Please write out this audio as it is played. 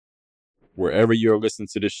Wherever you're listening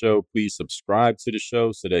to the show, please subscribe to the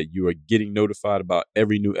show so that you are getting notified about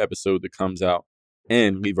every new episode that comes out,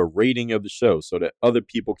 and leave a rating of the show so that other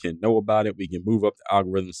people can know about it. We can move up the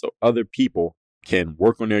algorithm so other people can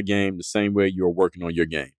work on their game the same way you're working on your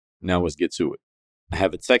game. Now let's get to it. I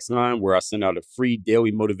have a text line where I send out a free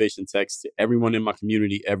daily motivation text to everyone in my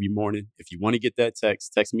community every morning. If you want to get that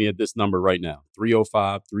text me at this number right now,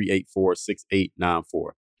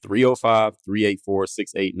 305-384-6894.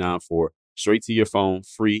 305-384-6894. Straight to your phone,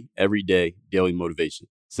 free, every day, daily motivation.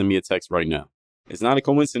 Send me a text right now. It's not a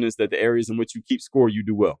coincidence that the areas in which you keep score, you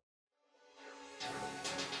do well.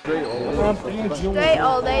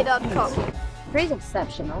 DreAllDay.com. Pretty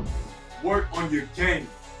exceptional. Work on your game.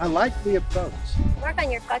 I like the approach. Work on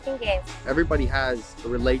your fucking game. Everybody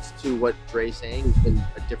relates to what Dre's saying in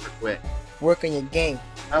a different way. Work on your game.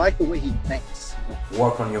 I like the way he thinks.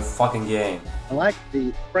 Work on your fucking game. I like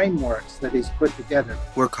the frameworks that he's put together.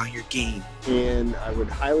 Work on your game. And I would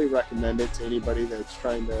highly recommend it to anybody that's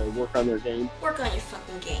trying to work on their game. Work on your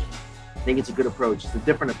fucking game. I think it's a good approach. It's a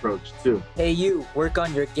different approach, too. Hey, you, work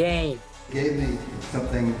on your game. Gave me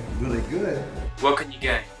something really good. Work on your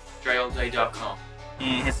game. DreAllDay.com.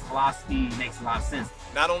 And his philosophy makes a lot of sense.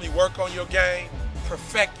 Not only work on your game,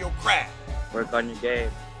 perfect your craft. Work on your game.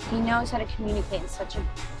 He knows how to communicate in such a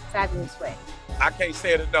fabulous way. I can't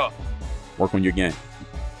say it enough. Work on your game.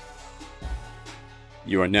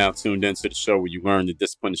 You are now tuned into the show where you learn the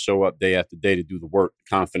discipline to show up day after day to do the work, the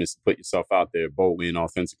confidence to put yourself out there boldly and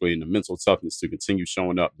authentically, and the mental toughness to continue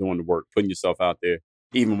showing up, doing the work, putting yourself out there,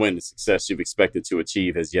 even when the success you've expected to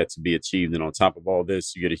achieve has yet to be achieved. And on top of all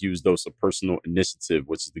this, you get a huge dose of personal initiative,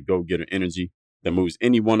 which is the go-getter energy that moves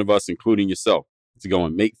any one of us, including yourself, to go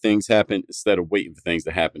and make things happen instead of waiting for things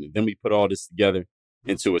to happen. And then we put all this together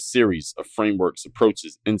into a series of frameworks,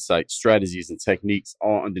 approaches, insights, strategies, and techniques,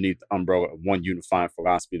 all underneath the umbrella of one unifying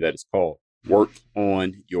philosophy that is called Work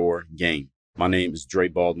on Your Game. My name is Dre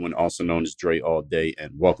Baldwin, also known as Dre All Day,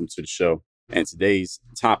 and welcome to the show. And today's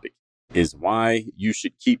topic is why you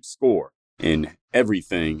should keep score in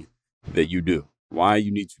everything that you do. Why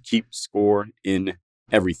you need to keep score in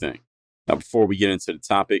everything. Now, before we get into the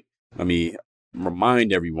topic, let me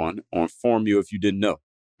remind everyone or inform you, if you didn't know,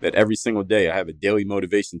 that every single day I have a daily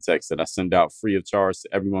motivation text that I send out free of charge to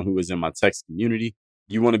everyone who is in my text community.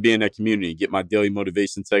 You want to be in that community and get my daily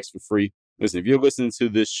motivation text for free? Listen, if you're listening to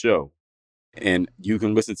this show and you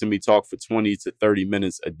can listen to me talk for 20 to 30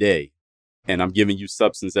 minutes a day, and I'm giving you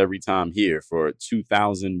substance every time here for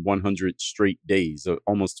 2,100 straight days,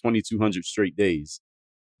 almost 2,200 straight days,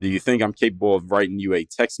 do you think I'm capable of writing you a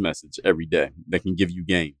text message every day that can give you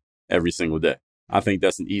game every single day? I think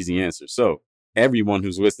that's an easy answer. So everyone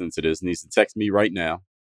who's listening to this needs to text me right now.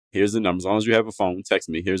 Here's the number. As long as you have a phone, text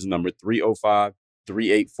me. Here's the number,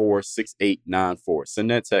 305-384-6894. Send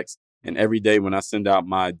that text. And every day when I send out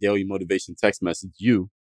my daily motivation text message, you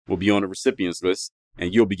will be on the recipients list.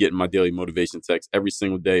 And you'll be getting my daily motivation text every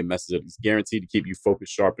single day. Message that is guaranteed to keep you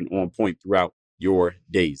focused, sharp, and on point throughout your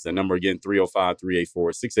days. That number again,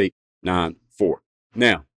 305-384-6894.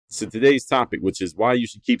 Now, so today's topic, which is why you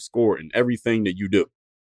should keep score in everything that you do.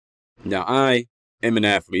 Now, I am an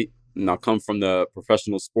athlete, and I come from the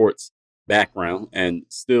professional sports background and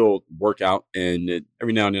still work out. And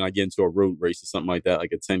every now and then I get into a road race or something like that,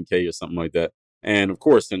 like a 10K or something like that. And of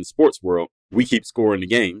course, in the sports world, we keep score in the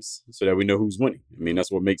games so that we know who's winning. I mean,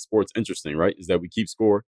 that's what makes sports interesting, right? Is that we keep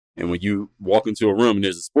score. And when you walk into a room and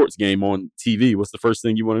there's a sports game on TV, what's the first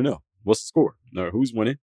thing you want to know? What's the score? Or who's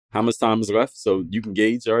winning? How much time is left? So you can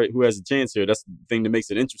gauge, all right, who has a chance here. That's the thing that makes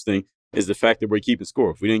it interesting, is the fact that we're keeping score.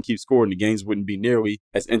 If we didn't keep score, the games wouldn't be nearly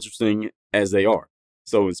as interesting as they are.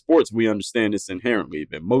 So in sports, we understand this inherently,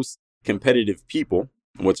 that most competitive people,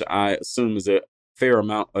 which I assume is a fair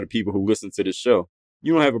amount of the people who listen to this show,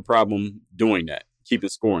 you don't have a problem doing that, keeping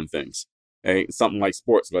score in things. Okay? Something like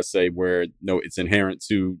sports, let's say, where it's inherent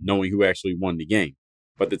to knowing who actually won the game.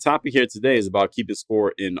 But the topic here today is about keeping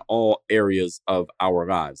score in all areas of our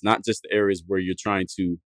lives, not just the areas where you're trying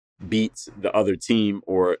to beat the other team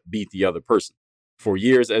or beat the other person. For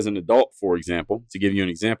years as an adult, for example, to give you an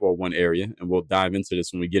example of one area, and we'll dive into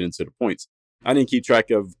this when we get into the points, I didn't keep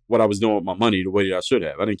track of what I was doing with my money the way that I should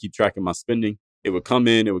have. I didn't keep track of my spending. It would come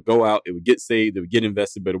in, it would go out, it would get saved, it would get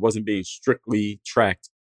invested, but it wasn't being strictly tracked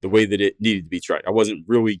the way that it needed to be tracked. I wasn't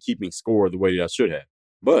really keeping score the way that I should have.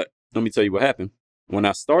 But let me tell you what happened. When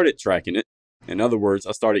I started tracking it, in other words,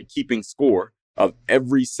 I started keeping score of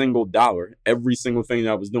every single dollar, every single thing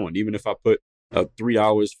that I was doing. Even if I put I paid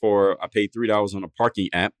 $3 on a parking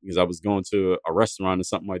app because I was going to a restaurant or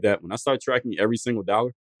something like that. When I started tracking every single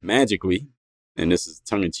dollar, magically, and this is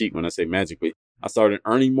tongue in cheek when I say magically, I started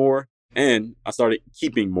earning more and I started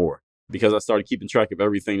keeping more because I started keeping track of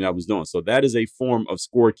everything that I was doing. So that is a form of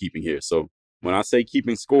scorekeeping here. So when I say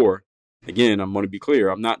keeping score, again, I'm going to be clear.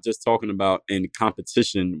 I'm not just talking about in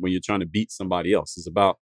competition when you're trying to beat somebody else. It's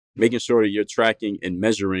about making sure that you're tracking and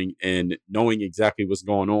measuring and knowing exactly what's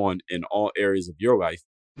going on in all areas of your life,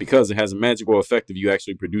 because it has a magical effect of you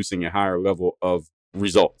actually producing a higher level of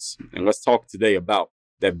results. And let's talk today about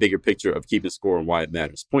that bigger picture of keeping score and why it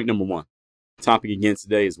matters. Point number one, topic again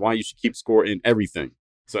today is why you should keep score in everything.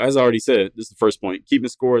 So as I already said, this is the first point. Keeping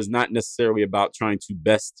score is not necessarily about trying to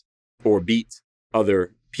best or beat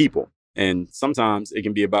other people. And sometimes it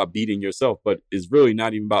can be about beating yourself, but it's really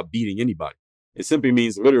not even about beating anybody. It simply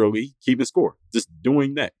means literally keeping score, just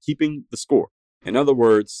doing that, keeping the score. In other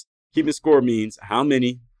words, keeping score means how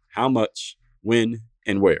many, how much, when,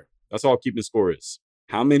 and where. That's all keeping score is.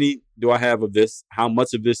 How many do I have of this? How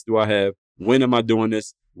much of this do I have? When am I doing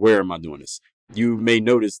this? Where am I doing this? You may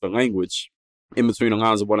notice the language in between the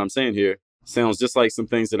lines of what I'm saying here sounds just like some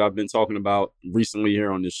things that I've been talking about recently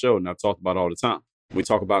here on this show, and I've talked about all the time. We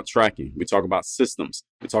talk about tracking. We talk about systems.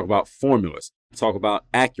 We talk about formulas. We talk about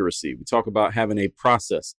accuracy. We talk about having a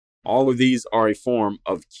process. All of these are a form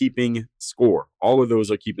of keeping score. All of those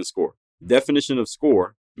are keeping score. Definition of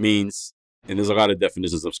score means, and there's a lot of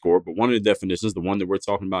definitions of score, but one of the definitions, the one that we're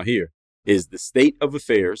talking about here, is the state of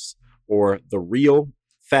affairs or the real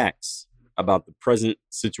facts about the present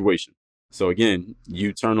situation. So again,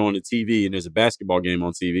 you turn on the TV and there's a basketball game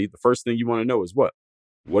on TV. The first thing you want to know is what?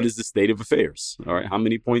 What is the state of affairs? All right. How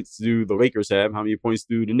many points do the Lakers have? How many points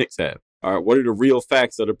do the Knicks have? All right. What are the real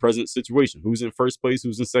facts of the present situation? Who's in first place?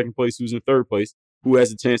 Who's in second place? Who's in third place? Who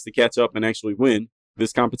has a chance to catch up and actually win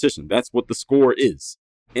this competition? That's what the score is.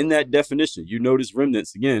 In that definition, you notice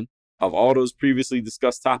remnants again of all those previously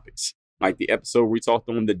discussed topics, like the episode we talked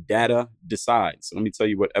on the data decides. So let me tell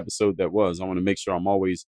you what episode that was. I want to make sure I'm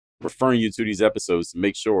always referring you to these episodes to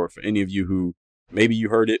make sure for any of you who maybe you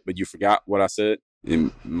heard it, but you forgot what I said.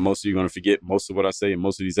 And most of you are going to forget most of what I say in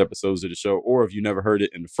most of these episodes of the show. Or if you never heard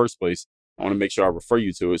it in the first place, I want to make sure I refer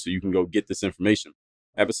you to it so you can go get this information.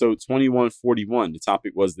 Episode 2141, the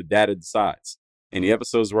topic was the data decides. And the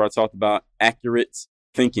episodes where I talked about accurate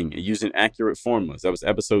thinking and using accurate formulas. That was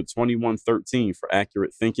episode 2113 for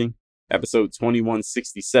accurate thinking. Episode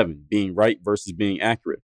 2167, being right versus being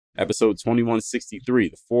accurate. Episode 2163,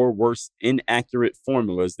 the 4 worst inaccurate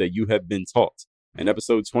formulas that you have been taught. And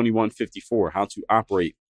episode 2154, how to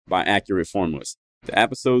operate by accurate formulas. The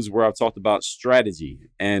episodes where I've talked about strategy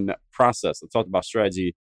and process. I talked about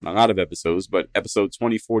strategy in a lot of episodes, but episode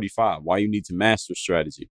 2045, why you need to master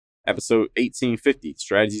strategy. Episode 1850,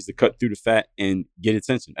 strategies to cut through the fat and get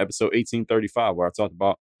attention. Episode 1835, where I talked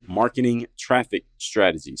about marketing traffic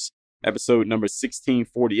strategies. Episode number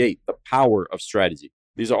 1648, the power of strategy.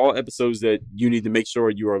 These are all episodes that you need to make sure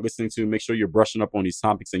you are listening to, make sure you're brushing up on these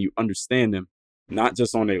topics and you understand them, not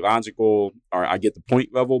just on a logical or I get the point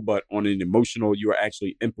level, but on an emotional, you are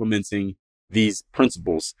actually implementing these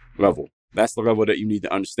principles level. That's the level that you need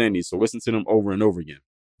to understand these. So listen to them over and over again.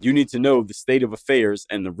 You need to know the state of affairs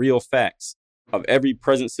and the real facts of every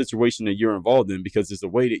present situation that you're involved in, because it's a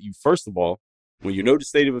way that you, first of all, when you know the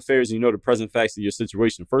state of affairs and you know the present facts of your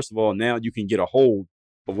situation, first of all, now you can get a hold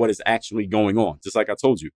of what is actually going on. Just like I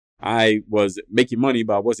told you, I was making money,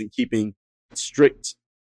 but I wasn't keeping strict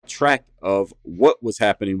track of what was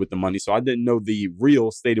happening with the money. So I didn't know the real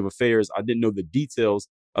state of affairs. I didn't know the details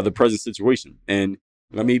of the present situation. And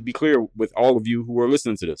let me be clear with all of you who are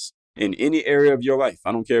listening to this. In any area of your life,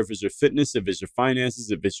 I don't care if it's your fitness, if it's your finances,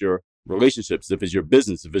 if it's your relationships, if it's your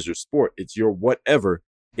business, if it's your sport, it's your whatever,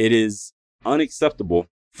 it is unacceptable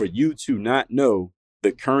for you to not know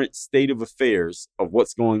the current state of affairs of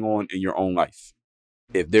what's going on in your own life.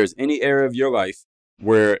 If there's any area of your life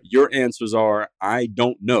where your answers are, I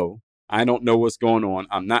don't know what's going on,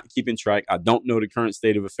 I'm not keeping track, I don't know the current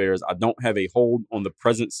state of affairs, I don't have a hold on the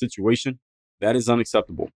present situation, that is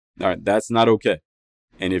unacceptable. All right, that's not okay.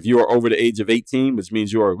 And if you are over the age of 18, which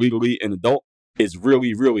means you are legally an adult, it's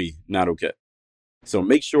really, really not okay. So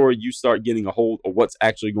make sure you start getting a hold of what's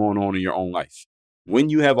actually going on in your own life. When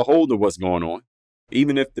you have a hold of what's going on,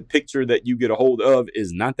 even if the picture that you get a hold of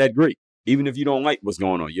is not that great, even if you don't like what's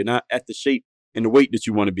going on, you're not at the shape and the weight that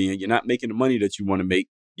you want to be in, you're not making the money that you want to make,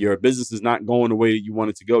 your business is not going the way that you want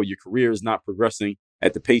it to go, your career is not progressing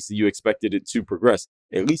at the pace that you expected it to progress,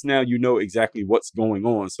 at least now you know exactly what's going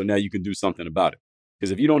on, so now you can do something about it.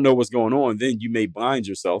 Because if you don't know what's going on, then you may blind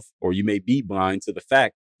yourself, or you may be blind to the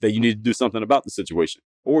fact that you need to do something about the situation.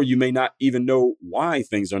 Or you may not even know why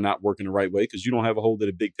things are not working the right way because you don't have a hold of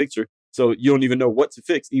the big picture. So you don't even know what to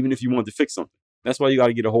fix, even if you want to fix something. That's why you got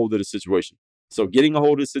to get a hold of the situation. So getting a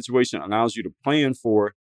hold of the situation allows you to plan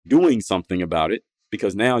for doing something about it.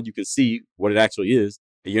 because now you can see what it actually is.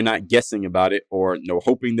 And you're not guessing about it or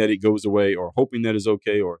hoping that it goes away or hoping that it's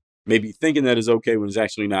okay or maybe thinking that it's okay when it's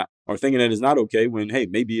actually not, or thinking that it's not okay when, hey,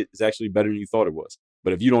 maybe it's actually better than you thought it was.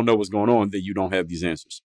 But if you don't know what's going on, then you don't have these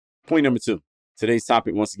answers. Point number 2. Today's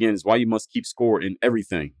topic, once again, is why you must keep score in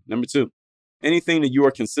everything. Number 2, anything that you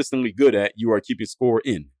are consistently good at, you are keeping score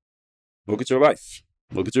in. Look at your life.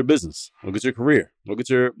 Look at your business. Look at your career. Look at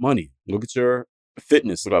your money. Look at your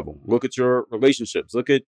fitness level. Look at your relationships.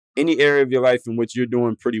 Look at any area of your life in which you're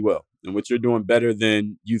doing pretty well, in which you're doing better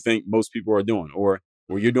than you think most people are doing, or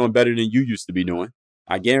where you're doing better than you used to be doing.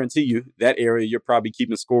 I guarantee you that area, you're probably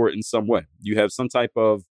keeping score in some way. You have some type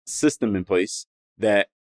of system in place that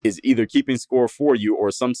is either keeping score for you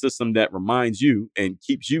or some system that reminds you and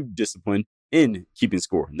keeps you disciplined in keeping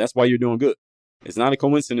score. And that's why you're doing good. It's not a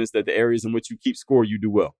coincidence that the areas in which you keep score, you do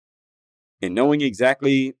well. And knowing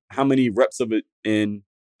exactly how many reps of it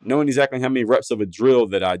knowing exactly how many reps of a drill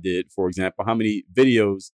that I did, for example, how many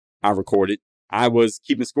videos I recorded, I was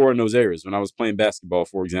keeping score in those areas when I was playing basketball,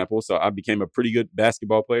 for example. So I became a pretty good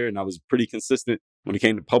basketball player and I was pretty consistent when it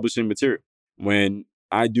came to publishing material. When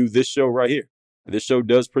I do this show right here, this show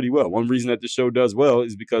does pretty well. One reason that this show does well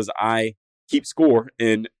is because I keep score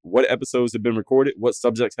in what episodes have been recorded, what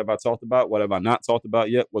subjects have I talked about, what have I not talked about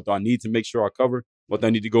yet, what do I need to make sure I cover, what do I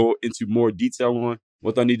need to go into more detail on,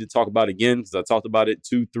 what do I need to talk about again, because I talked about it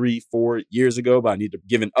 2, 3, 4 years ago, but I need to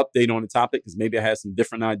give an update on the topic because maybe I had some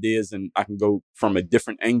different ideas and I can go from a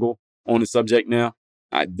different angle on the subject now.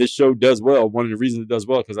 This show does well. One of the reasons it does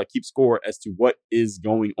well because I keep score as to what is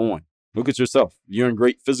going on. Look at yourself. You're in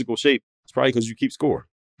great physical shape. It's probably because you keep score.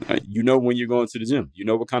 Right? You know when you're going to the gym. You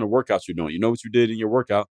know what kind of workouts you're doing. You know what you did in your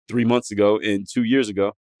workout 3 months ago and 2 years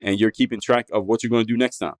ago, and you're keeping track of what you're going to do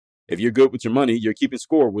next time. If you're good with your money, you're keeping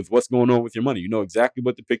score with what's going on with your money. You know exactly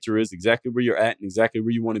what the picture is, exactly where you're at, and exactly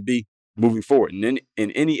where you want to be moving forward. And then in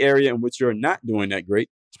any area in which you're not doing that great,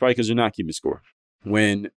 it's probably because you're not keeping score.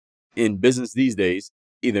 When in business these days,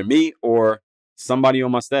 either me or somebody on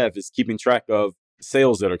my staff is keeping track of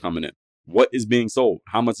sales that are coming in. What is being sold?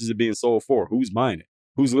 How much is it being sold for? Who's buying it?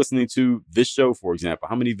 Who's listening to this show, for example?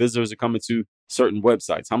 How many visitors are coming to certain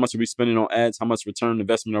websites? How much are we spending on ads? How much return on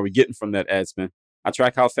investment are we getting from that ad spend? I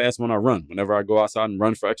track how fast when I run. Whenever I go outside and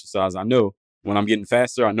run for exercise, I know when I'm getting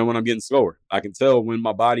faster. I know when I'm getting slower. I can tell when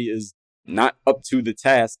my body is not up to the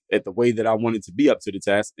task at the way that I want it to be up to the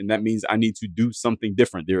task. And that means I need to do something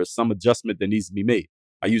different. There is some adjustment that needs to be made.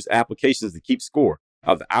 I use applications to keep score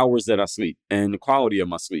of the hours that I sleep and the quality of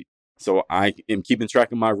my sleep. So I am keeping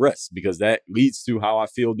track of my rest because that leads to how I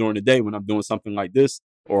feel during the day when I'm doing something like this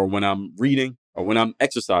or when I'm reading or when I'm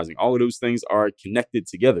exercising. All of those things are connected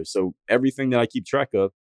together. So everything that I keep track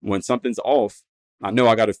of, when something's off, I know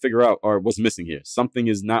I got to figure out, or what's missing here. Something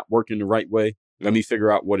is not working the right way. Let me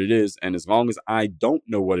figure out what it is. And as long as I don't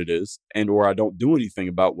know what it is and or I don't do anything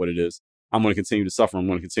about what it is, I'm going to continue to suffer. I'm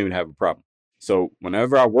going to continue to have a problem. So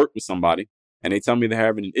whenever I work with somebody and they tell me they're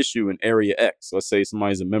having an issue in area X, let's say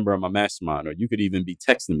somebody's a member of my mastermind, or you could even be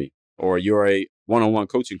texting me, or you're a one-on-one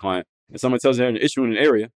coaching client, and somebody tells you they're having an issue in an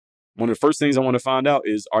area, one of the first things I want to find out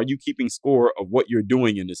is, are you keeping score of what you're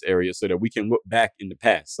doing in this area so that we can look back in the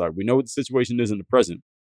past? So we know what the situation is in the present.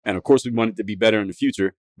 And of course, we want it to be better in the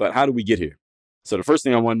future. But how do we get here? So the first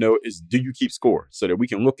thing I want to know is, do you keep score so that we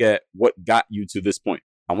can look at what got you to this point?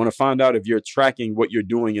 I want to find out if you're tracking what you're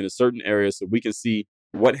doing in a certain area so we can see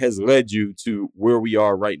what has led you to where we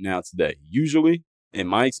are right now today. Usually, in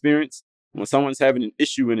my experience, when someone's having an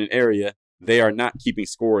issue in an area, they are not keeping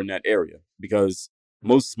score in that area because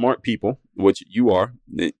most smart people, which you are,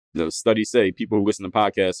 the studies say people who listen to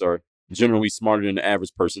podcasts are generally smarter than the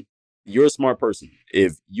average person. You're a smart person.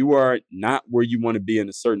 If you are not where you want to be in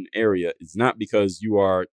a certain area, it's not because you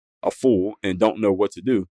are a fool and don't know what to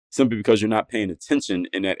do, simply because you're not paying attention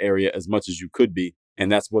in that area as much as you could be.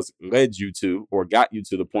 And that's what's led you to or got you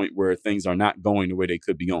to the point where things are not going the way they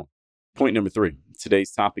could be going. Point number 3,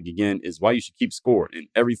 today's topic again is why you should keep score in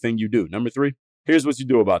everything you do. Number 3, here's what you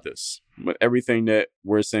do about this. But everything that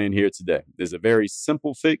we're saying here today, there's a very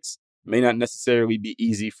simple fix. May not necessarily be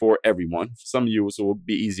easy for everyone. For some of you, it will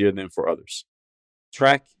be easier than for others.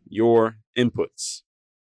 Track your inputs.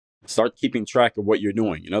 Start keeping track of what you're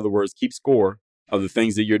doing. In other words, keep score of the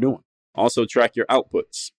things that you're doing. Also, track your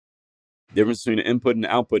outputs. The difference between the input and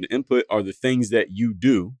the output. The input are the things that you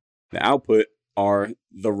do. The output are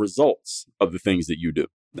the results of the things that you do.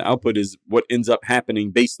 The output is what ends up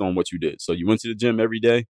happening based on what you did. So you went to the gym every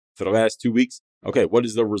day for the last 2 weeks. Okay, what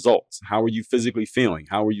is the results? How are you physically feeling?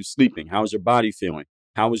 How are you sleeping? How is your body feeling?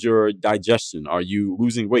 How is your digestion? Are you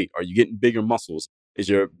losing weight? Are you getting bigger muscles? Is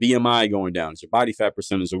your BMI going down? Is your body fat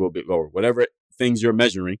percentage a little bit lower? Whatever things you're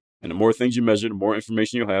measuring. And the more things you measure, the more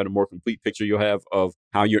information you'll have, the more complete picture you'll have of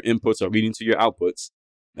how your inputs are leading to your outputs.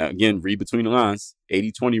 Now, again, read between the lines,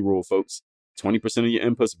 80-20 rule, folks. 20% of your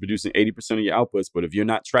inputs are producing 80% of your outputs. But if you're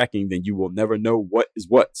not tracking, then you will never know what is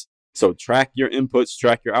what. So track your inputs,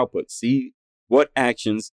 track your outputs. See what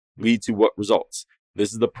actions lead to what results.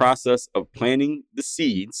 This is the process of planting the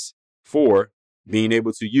seeds for being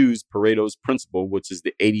able to use Pareto's principle, which is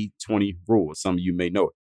the 80-20 rule. Some of you may know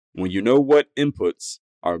it. When you know what inputs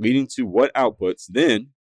are leading to what outputs, then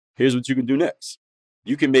here's what you can do next.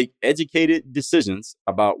 You can make educated decisions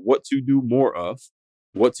about what to do more of,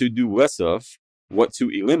 what to do less of, what to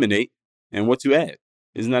eliminate, and what to add.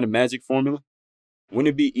 Isn't that a magic formula? Wouldn't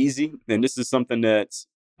it be easy? And this is something that's,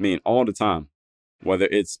 all the time, whether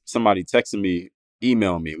it's somebody texting me,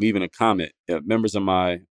 emailing me, leaving a comment, members of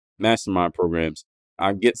my mastermind programs,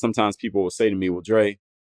 I get sometimes people will say to me, well, Dre,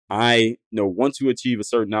 I want to achieve a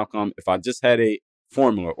certain outcome. If I just had a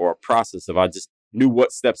formula or a process, if I just knew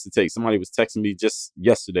what steps to take. Somebody was texting me just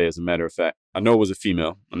yesterday, as a matter of fact. I know it was a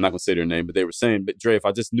female. I'm not going to say their name, but they were saying, but Dre, if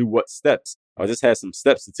I just knew what steps, I just had some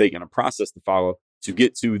steps to take and a process to follow to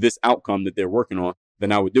get to this outcome that they're working on,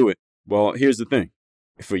 then I would do it. Well, here's the thing.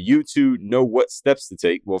 For you to know what steps to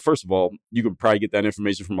take, well, first of all, you can probably get that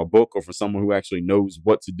information from a book or from someone who actually knows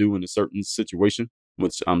what to do in a certain situation,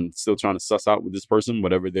 which I'm still trying to suss out with this person,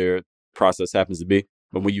 whatever their process happens to be.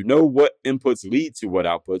 But when you know what inputs lead to what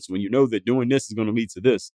outputs, when you know that doing this is going to lead to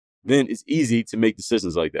this, then it's easy to make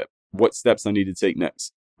decisions like that. What steps I need to take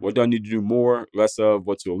next? What do I need to do more, less of?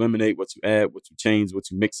 What to eliminate, what to add, what to change, what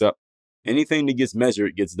to mix up? Anything that gets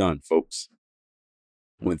measured gets done, folks.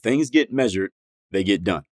 When things get measured, they get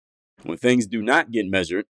done. When things do not get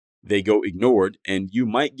measured, they go ignored, and you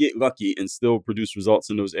might get lucky and still produce results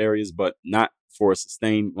in those areas, but not for a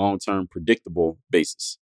sustained, long-term, predictable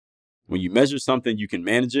basis. When you measure something, you can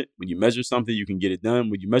manage it. When you measure something, you can get it done.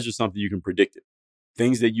 When you measure something, you can predict it.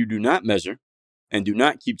 Things that you do not measure and do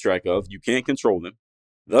not keep track of, you can't control them.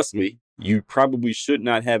 Thusly, you probably should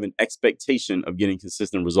not have an expectation of getting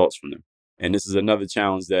consistent results from them. And this is another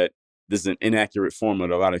challenge that this is an inaccurate formula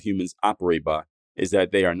that a lot of humans operate by, is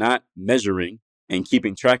that they are not measuring and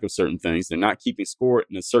keeping track of certain things. They're not keeping score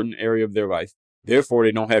in a certain area of their life. Therefore,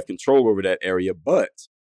 they don't have control over that area, but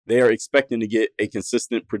they are expecting to get a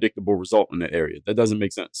consistent, predictable result in that area. That doesn't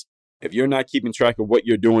make sense. If you're not keeping track of what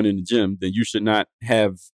you're doing in the gym, then you should not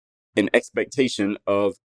have an expectation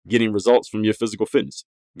of getting results from your physical fitness.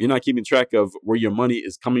 If you're not keeping track of where your money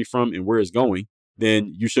is coming from and where it's going,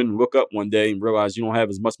 then you shouldn't look up one day and realize you don't have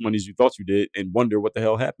as much money as you thought you did and wonder what the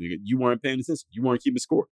hell happened. You weren't paying attention. You weren't keeping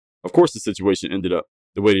score. Of course, the situation ended up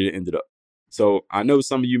the way that it ended up. So I know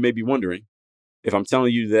some of you may be wondering if I'm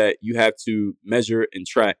telling you that you have to measure and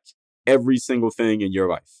track every single thing in your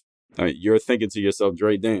life. All right, you're thinking to yourself,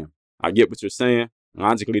 Dre, damn, I get what you're saying.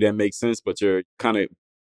 Logically, that makes sense, but you're kind of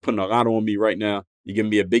putting a lot on me right now. You're giving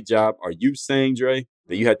me a big job. Are you saying, Dre,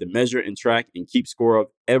 that you have to measure and track and keep score of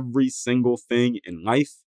every single thing in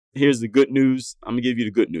life? Here's the good news. I'm going to give you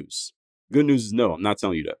the good news. Good news is no, I'm not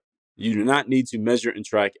telling you that. You do not need to measure and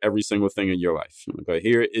track every single thing in your life. Okay,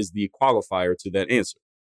 here is the qualifier to that answer.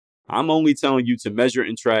 I'm only telling you to measure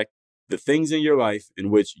and track the things in your life in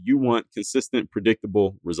which you want consistent,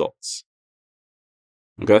 predictable results.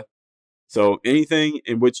 Okay? So anything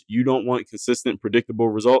in which you don't want consistent, predictable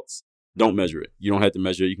results, don't measure it. You don't have to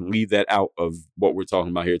measure it. You can leave that out of what we're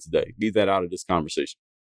talking about here today. Leave that out of this conversation.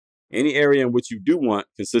 Any area in which you do want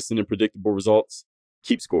consistent and predictable results,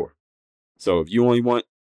 keep score. So if you only want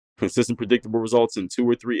consistent, predictable results in 2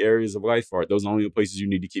 or 3 areas of life, all right, those are only the places you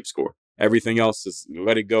need to keep score. Everything else, just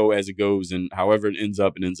let it go as it goes, and however it ends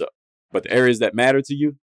up, it ends up. But the areas that matter to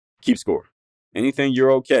you, keep score. Anything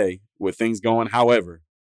you're okay with things going, however,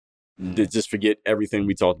 just forget everything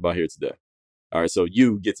we talked about here today. All right, so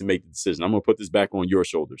you get to make the decision. I'm going to put this back on your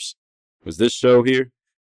shoulders. Because this show here,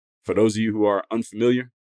 for those of you who are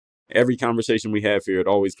unfamiliar, every conversation we have here, it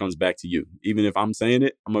always comes back to you. Even if I'm saying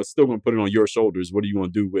it, I'm still going to put it on your shoulders. What are you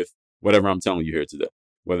going to do with whatever I'm telling you here today?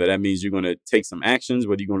 Whether that means you're going to take some actions,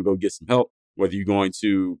 whether you're going to go get some help, whether you're going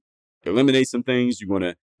to eliminate some things, you're going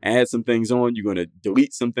to add some things on, you're going to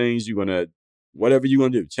delete some things, you're going to, whatever you're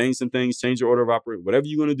going to do, change some things, change your order of operation, whatever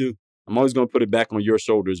you're going to do, I'm always going to put it back on your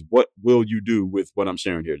shoulders. What will you do with what I'm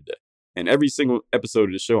sharing here today? And every single episode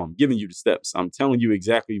of the show, I'm giving you the steps. I'm telling you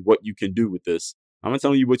exactly what you can do with this. I'm not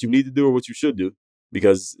telling you what you need to do or what you should do,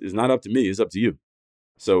 because it's not up to me. It's up to you.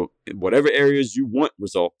 So whatever areas you want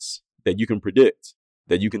results that you can predict,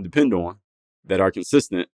 that you can depend on, that are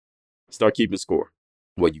consistent, start keeping score.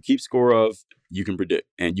 What you keep score of, you can predict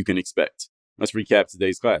and you can expect. Let's recap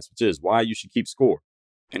today's class, which is why you should keep score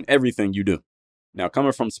in everything you do. Now,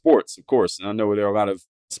 coming from sports, of course, and I know there are a lot of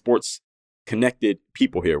sports connected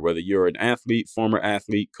people here, whether you're an athlete, former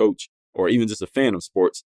athlete, coach, or even just a fan of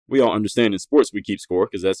sports. We all understand in sports we keep score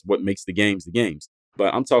because that's what makes the games the games.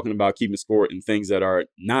 But I'm talking about keeping score in things that are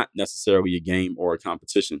not necessarily a game or a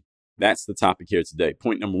competition. That's the topic here today.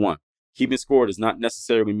 Point number one, keeping score does not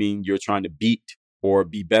necessarily mean you're trying to beat or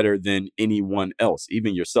be better than anyone else,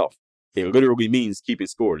 even yourself. It literally means keeping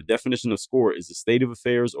score. The definition of score is the state of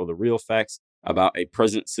affairs or the real facts about a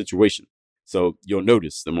present situation. So you'll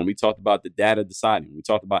notice that when we talked about the data deciding, we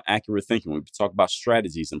talked about accurate thinking, we talked about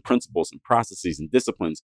strategies and principles and processes and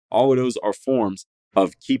disciplines, all of those are forms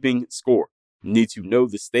of keeping score. You need to know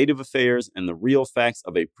the state of affairs and the real facts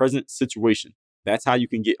of a present situation. That's how you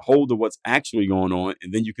can get hold of what's actually going on,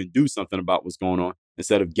 and then you can do something about what's going on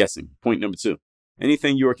instead of guessing. Point number two,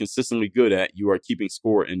 anything you are consistently good at, you are keeping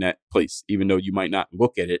score in that place, even though you might not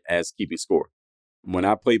look at it as keeping score. When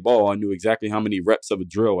I played ball, I knew exactly how many reps of a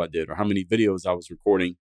drill I did or how many videos I was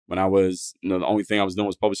recording when I was, the only thing I was doing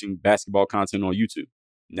was publishing basketball content on YouTube.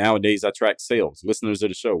 Nowadays, I track sales, listeners of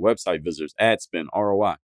the show, website visitors, ad spend,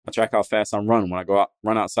 ROI. I track how fast I'm running when I go out,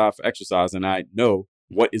 run outside for exercise, and I know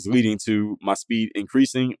what is leading to my speed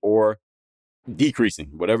increasing or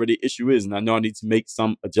decreasing, whatever the issue is. And I know I need to make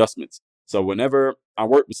some adjustments. So whenever I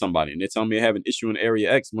work with somebody and they tell me I have an issue in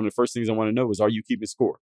area X, one of the first things I want to know is, are you keeping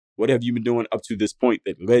score? What have you been doing up to this point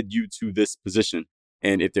that led you to this position?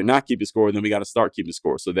 And if they're not keeping score, then we got to start keeping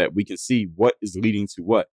score so that we can see what is leading to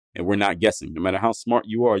what. And we're not guessing. No matter how smart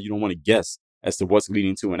you are, you don't want to guess as to what's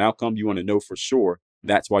leading to an outcome. You want to know for sure.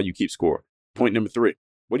 That's why you keep score. Point number three,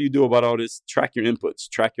 what do you do about all this? Track your inputs,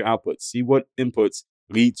 track your outputs, see what inputs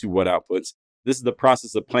lead to what outputs. This is the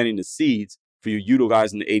process of planting the seeds for you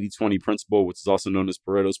utilizing the 80-20 principle, which is also known as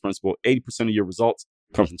Pareto's principle. 80% of your results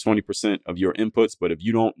come from 20% of your inputs. But if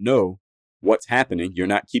you don't know what's happening, you're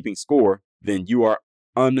not keeping score, then you are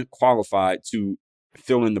unqualified to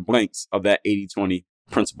fill in the blanks of that 80-20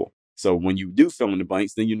 principle. So when you do fill in the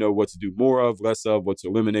blanks, then you know what to do more of, less of, what to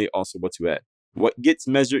eliminate, also what to add. What gets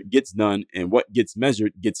measured gets done, and what gets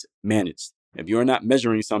measured gets managed. If you're not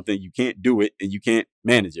measuring something, you can't do it and you can't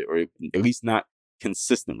manage it, or at least not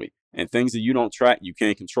consistently. And things that you don't track, you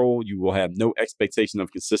can't control, you will have no expectation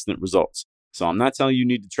of consistent results. So I'm not telling you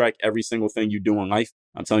need to track every single thing you do in life.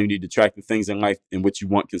 I'm telling you need to track the things in life in which you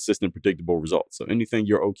want consistent, predictable results. So anything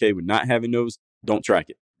you're okay with not having those, don't track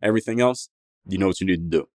it. Everything else, you know what you need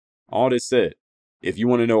to do. All this said, if you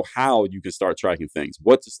want to know how you can start tracking things,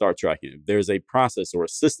 what to start tracking, if there's a process or a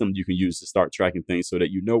system you can use to start tracking things so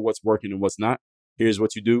that you know what's working and what's not, here's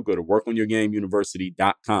what you do. Go to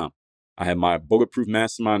workonyourgameuniversity.com. I have my Bulletproof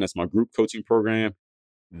Mastermind. That's my group coaching program.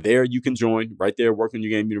 There you can join right there,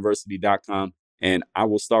 workonyourgameuniversity.com. And I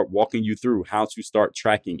will start walking you through how to start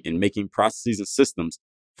tracking and making processes and systems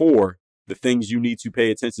for the things you need to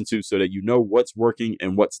pay attention to so that you know what's working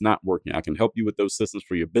and what's not working. I can help you with those systems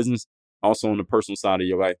for your business. Also on the personal side of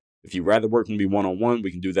your life. If you'd rather work with me one-on-one,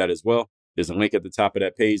 we can do that as well. There's a link at the top of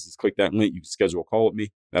that page. Just click that link. You can schedule a call with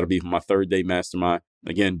me. That'll be for my 3rd-day mastermind.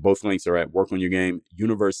 Again, both links are at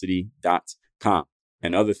workonyourgameuniversity.com.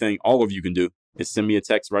 And other thing all of you can do is send me a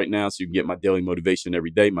text right now so you can get my daily motivation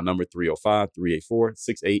every day. My number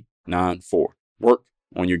 305-384-6894. Work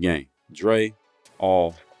on your game. Dre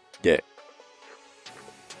all day.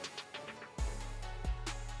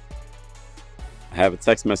 I have a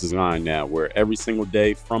text message line now where every single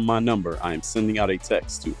day from my number, I am sending out a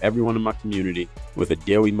text to everyone in my community with a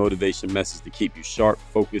daily motivation message to keep you sharp,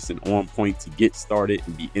 focused, and on point to get started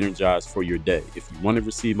and be energized for your day. If you want to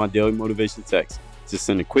receive my daily motivation text, just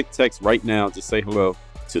send a quick text right now to say hello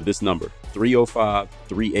to this number,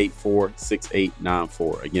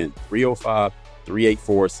 305-384-6894. Again,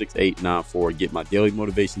 305-384-6894. Get my daily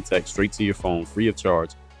motivation text straight to your phone, free of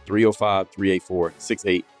charge,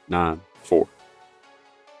 305-384-6894.